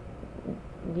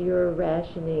your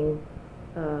rationing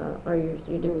or your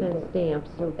defense stamps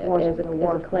as a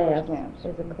class.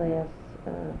 As a class.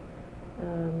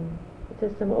 It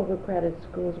says some overcrowded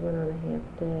schools went on a half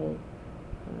day,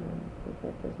 but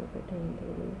that doesn't pertain to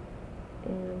you.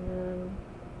 And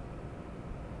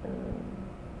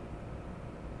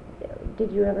did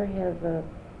you ever have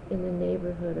in the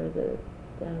neighborhood or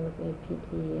I don't know if they had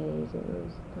PTAs in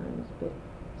those times, but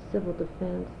civil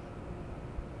defense,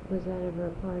 was that ever a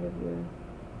part of your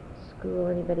school?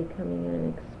 Anybody coming in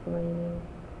and explaining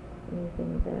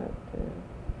anything about?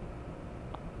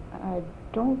 I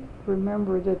don't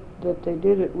remember that they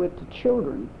did it with the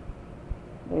children.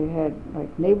 They had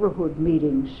like neighborhood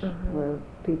meetings where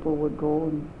people would go,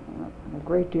 and a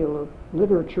great deal of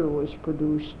literature was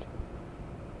produced.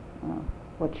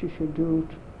 What you should do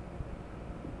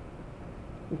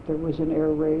if there was an air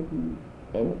raid and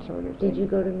that sort of thing. Did you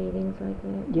go to meetings like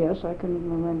that? Yes, I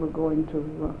can remember going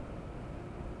to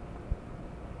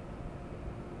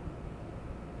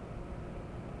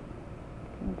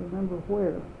can't remember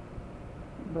where,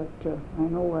 but I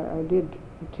know I did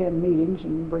attend meetings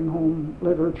and bring home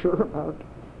literature about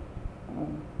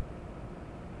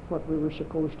what we were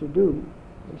supposed to do.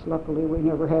 Because luckily we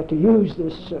never had to use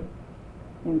this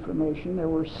information. There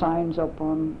were signs up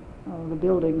on the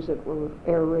buildings that were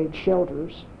air raid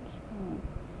shelters.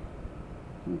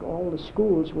 I think all the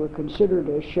schools were considered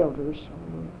as shelters.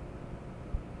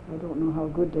 I don't know how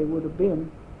good they would have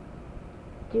been.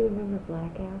 Do you remember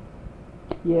blackouts?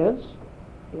 Yes.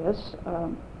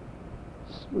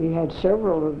 We had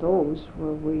several of those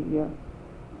where we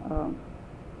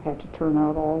had to turn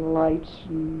out all the lights,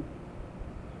 and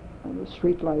the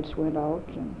street lights went out,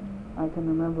 and I can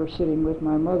remember sitting with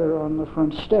my mother on the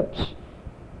front steps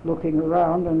looking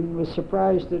around and was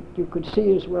surprised that you could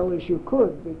see as well as you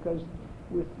could, because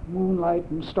with moonlight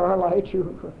and starlight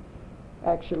you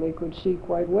actually could see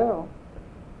quite well.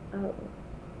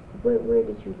 Where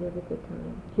did you live at the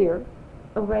time? Here.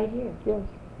 Oh, right here? Yes.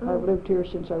 Oh. I've lived here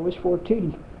since I was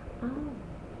 14. Oh.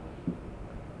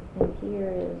 And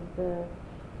here is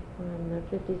on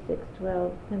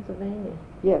 5612 Pennsylvania.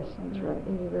 Yes, that's right.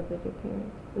 And you live with your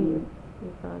parents? Your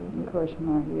father? Of course,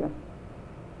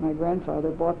 my grandfather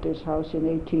bought this house in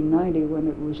 1890 when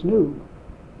it was new,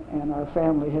 and our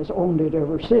family has owned it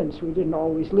ever since. We didn't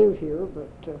always live here, but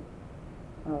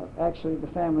actually the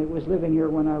family was living here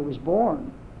when I was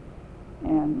born.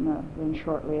 And then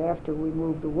shortly after we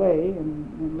moved away,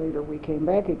 and later we came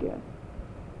back again.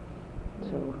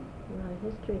 So a lot of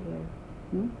history here.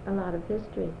 A lot of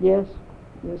history. Yes,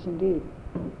 indeed.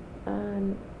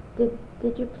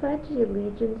 Did you pledge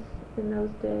allegiance in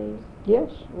those days? Yes,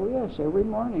 oh yes, every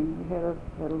morning we had a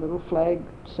little flag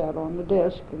sat on the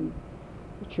desk, and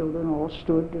the children all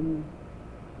stood and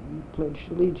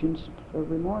pledged allegiance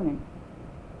every morning.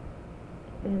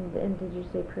 And did you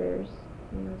say prayers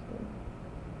in those days?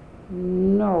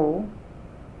 No,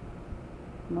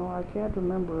 I can't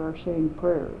remember our saying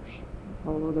prayers,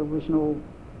 although there was no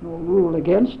rule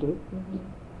against it.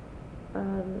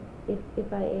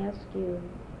 If I ask you,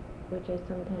 which I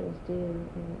sometimes do,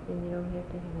 and you don't have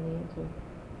to have an answer,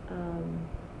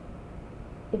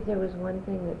 if there was one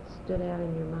thing that stood out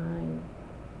in your mind,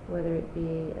 whether it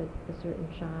be a certain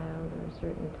child or a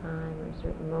certain time or a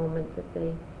certain moment that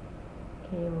they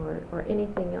came, or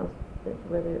anything else, that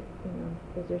whether,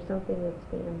 is there something that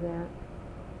stands out?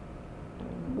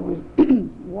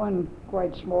 One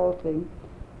quite small thing.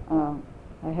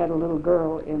 I had a little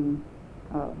girl in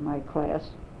my class,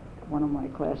 one of my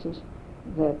classes,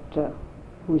 that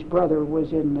whose brother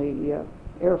was in the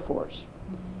Air Force,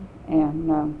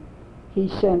 and he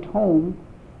sent home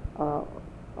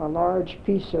a large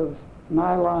piece of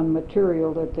nylon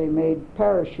material that they made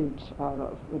parachutes out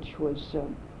of, which was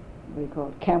they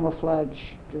called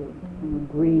camouflaged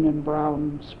green and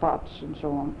brown spots and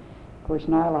so on. Of course,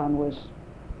 nylon was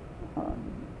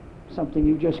something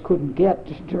you just couldn't get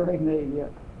during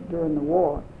the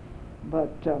war,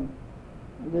 but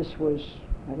this was,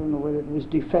 I don't know whether it was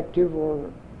defective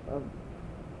or a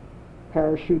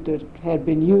parachute that had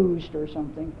been used or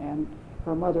something, and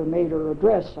her mother made her a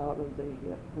dress out of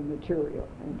the material,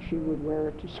 and she would wear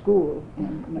it to school,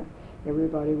 and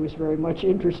everybody was very much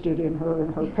interested in her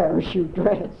and her parachute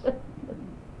dress.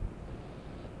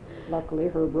 Luckily,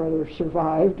 her brother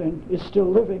survived and is still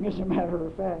living, as a matter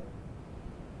of fact.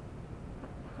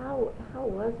 How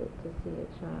was it to see a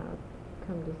child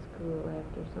come to school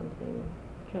after something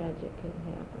tragic had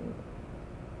happened?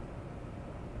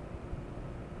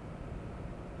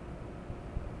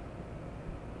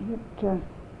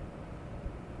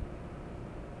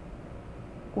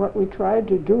 What we tried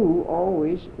to do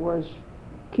always was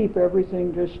keep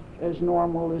everything just as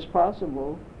normal as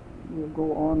possible. We'll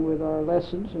go on with our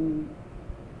lessons, and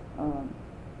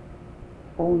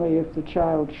only if the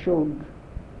child showed,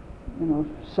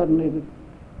 suddenly the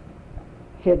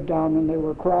head down and they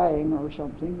were crying or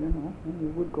something, and you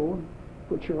would go and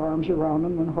put your arms around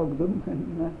them and hug them,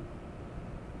 and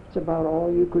it's about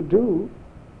all you could do.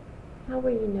 How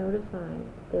were you notified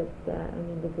did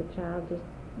the child just...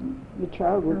 The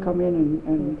child would come in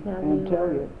and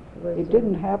tell you. It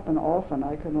didn't happen often.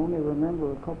 I can only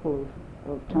remember a couple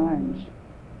of times.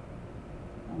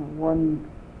 One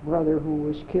brother who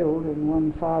was killed and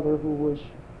one father who was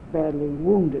badly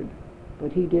wounded,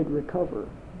 but he did recover.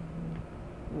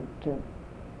 But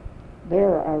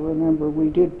there, I remember we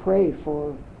did pray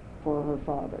for her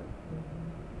father.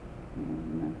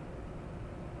 And,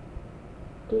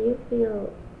 do you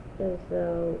feel as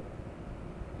though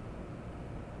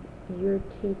your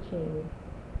teaching,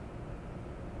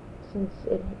 since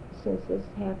this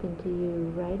happened to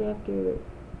you right after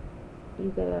you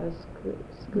got out of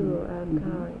school, out of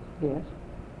college? Yes.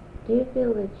 Do you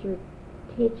feel that your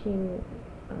teaching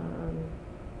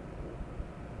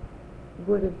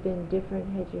would have been different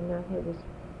had you not had this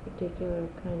particular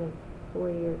kind of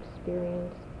 4-year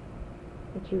experience?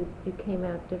 That you came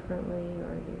out differently,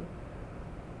 or you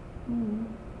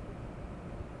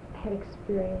had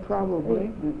experience?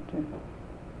 Probably.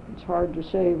 It's hard to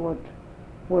say what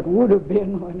would have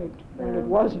been when it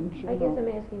wasn't. I guess I'm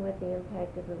asking what the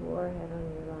impact of the war had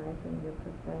on your life and your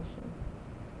profession.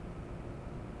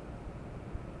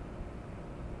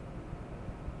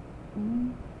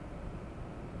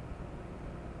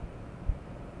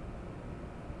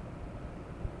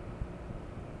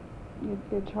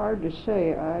 It's hard to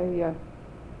say.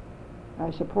 I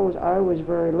suppose I was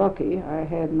very lucky. I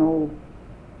had no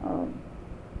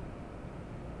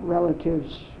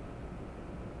relatives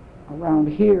around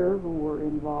here who were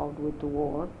involved with the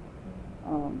war.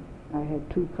 I had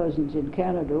 2 cousins in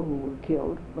Canada who were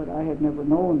killed, but I had never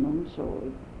known them, so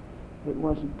it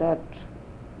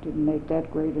didn't make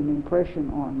that great an impression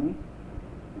on me.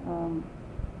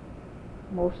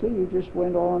 Mostly you just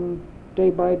went on day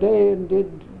by day and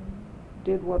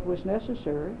did what was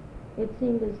necessary. It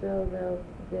seemed as though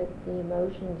that the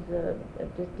emotions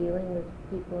of just dealing with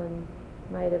people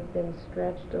might have been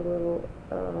stretched a little,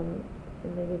 and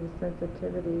maybe the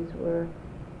sensitivities were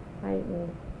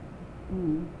heightened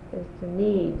as to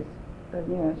needs.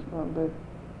 Yes, well,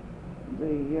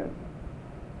 the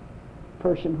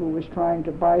person who was trying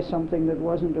to buy something that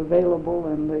wasn't available,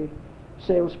 and the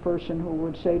salesperson who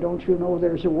would say, "Don't you know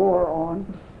there's a war on?"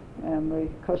 And the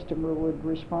customer would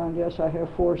respond, "Yes, I have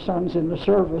 4 sons in the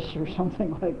service," or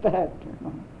something like that.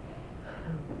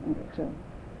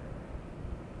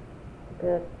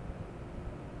 That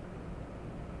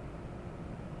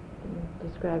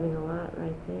describing a lot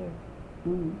right there.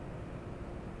 Well,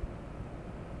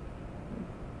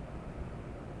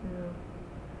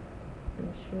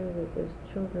 I'm sure that those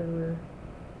children were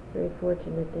very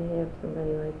fortunate to have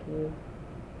somebody like you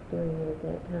doing it at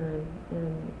that time,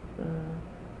 and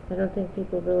I don't think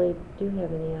people really do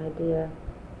have any idea.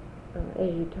 As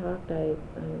you talked, I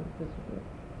was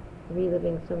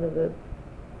reliving some of the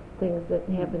things that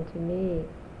happened to me,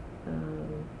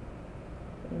 and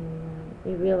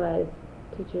you realize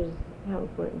how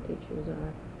important teachers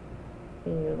are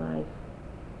in your life,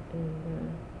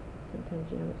 and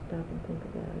sometimes you don't stop and think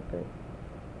about it, but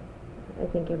I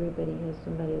think everybody has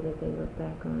somebody that they look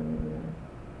back on and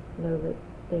know that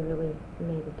they really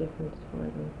made a difference for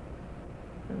them.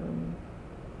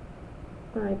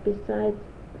 All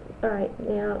right,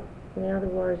 now the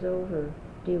war's over.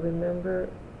 Do you remember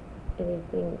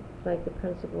anything, like the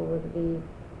principal would be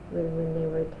when they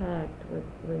were attacked,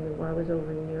 when the war was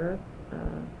over in Europe?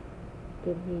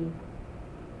 Did he,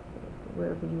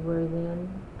 wherever you were then,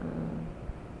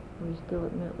 were you still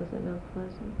at was it Mount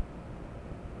Pleasant?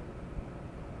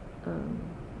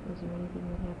 Was there anything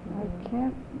that happened I there?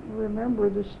 can't remember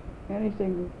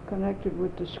anything connected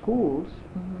with the schools.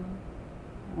 Mm-hmm.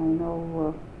 I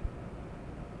know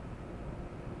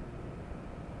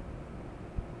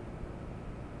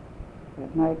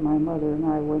at night my mother and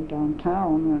I went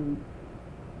downtown, and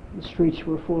the streets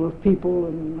were full of people,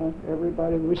 and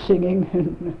everybody was singing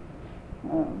and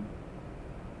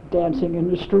dancing in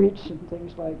the streets and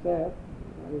things like that.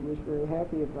 Everybody was very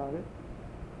happy about it,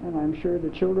 and I'm sure the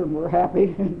children were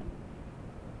happy.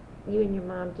 You and your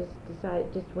mom just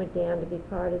went down to be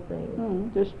part of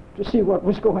things. Just to see what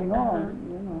was going on,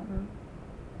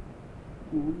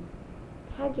 you know.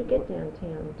 How'd you get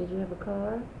downtown? Did you have a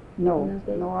car? No, in those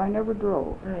days? no, I never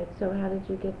drove. All right. So how did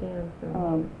you get down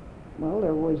from? Well,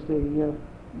 there was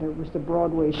the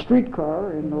Broadway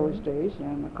streetcar in those days,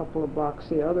 and a couple of blocks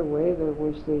the other way there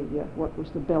was what was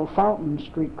the Bell Fountain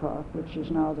streetcar, which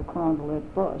is now the Carondelet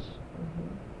bus,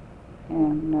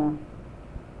 and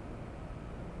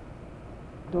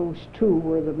those two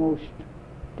were the most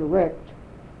direct.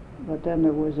 But then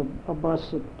there was a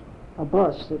bus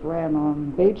that ran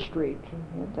on Bates Street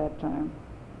at that time,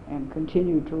 and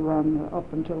continued to run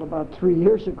up until about 3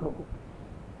 years ago.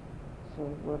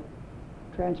 So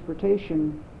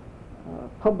transportation,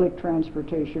 public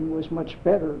transportation was much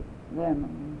better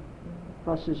then.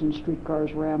 Buses and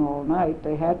streetcars ran all night.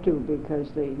 They had to, because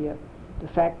the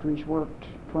factories worked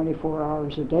 24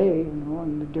 hours a day, you know,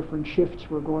 and the different shifts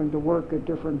were going to work at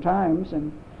different times,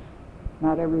 and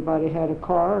not everybody had a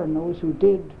car, and those who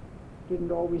didn't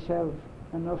always have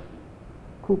enough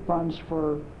coupons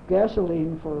for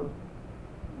gasoline for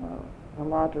a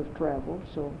lot of travel,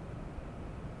 so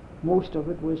most of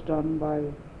it was done by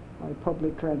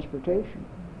public transportation.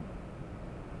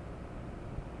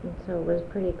 And so it was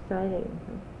pretty exciting.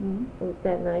 Mm-hmm.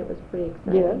 That night was pretty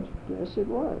exciting. Yes, it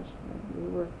was. We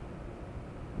were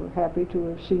happy to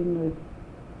have seen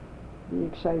the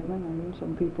excitement. I mean,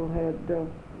 some people had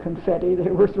confetti they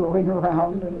were throwing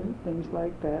around and things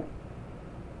like that.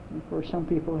 And of course, some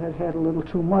people had had a little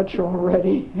too much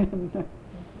already,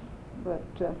 but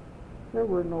there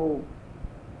were no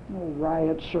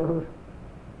riots or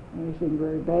anything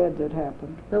very bad that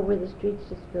happened. But were the streets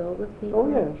just filled with people? Oh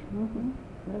yes,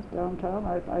 yes, downtown.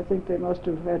 I think they must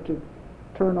have had to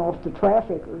turn off the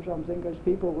traffic or something, because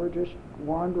people were just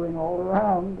wandering all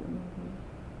around. And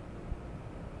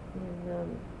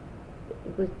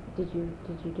did you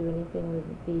do anything with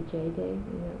VJ Day?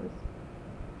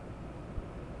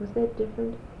 Was that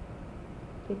different?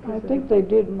 I think they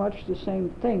did much the same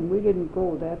thing. We didn't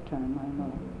go that time, I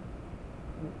know.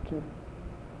 But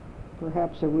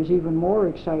perhaps there was even more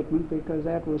excitement because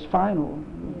that was final.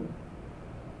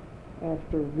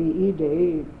 After VE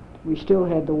Day, we still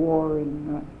had the war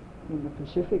in the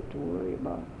Pacific to worry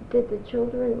about. Did the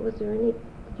children, did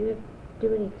you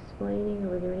do any explaining, or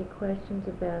were there any questions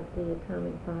about the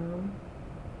atomic bomb?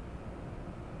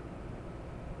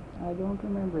 I don't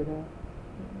remember that.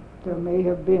 There may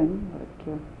have been, but...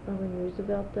 Or when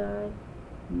Roosevelt died?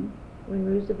 When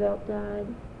Roosevelt died?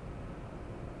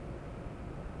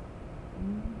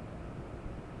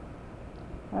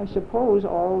 I suppose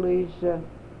all these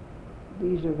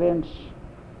events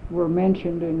were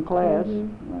mentioned in class,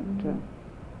 but...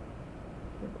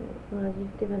 Well,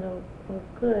 you've given a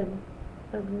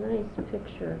nice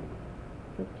picture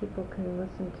that people can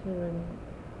listen to, and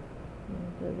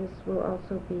this will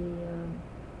also be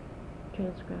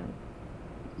transcribed,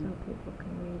 so people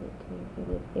can read it too. But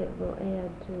it will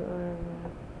add to our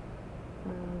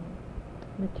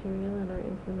material and our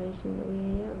information that we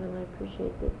have, and I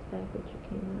appreciate the fact that you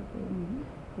came up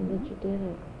and that you did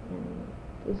it. And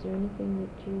is there anything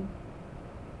that you...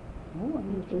 Oh, I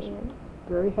was just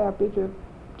very happy to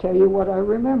tell you what I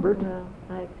remembered. Well,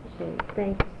 I appreciate it.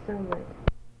 Thank you so much.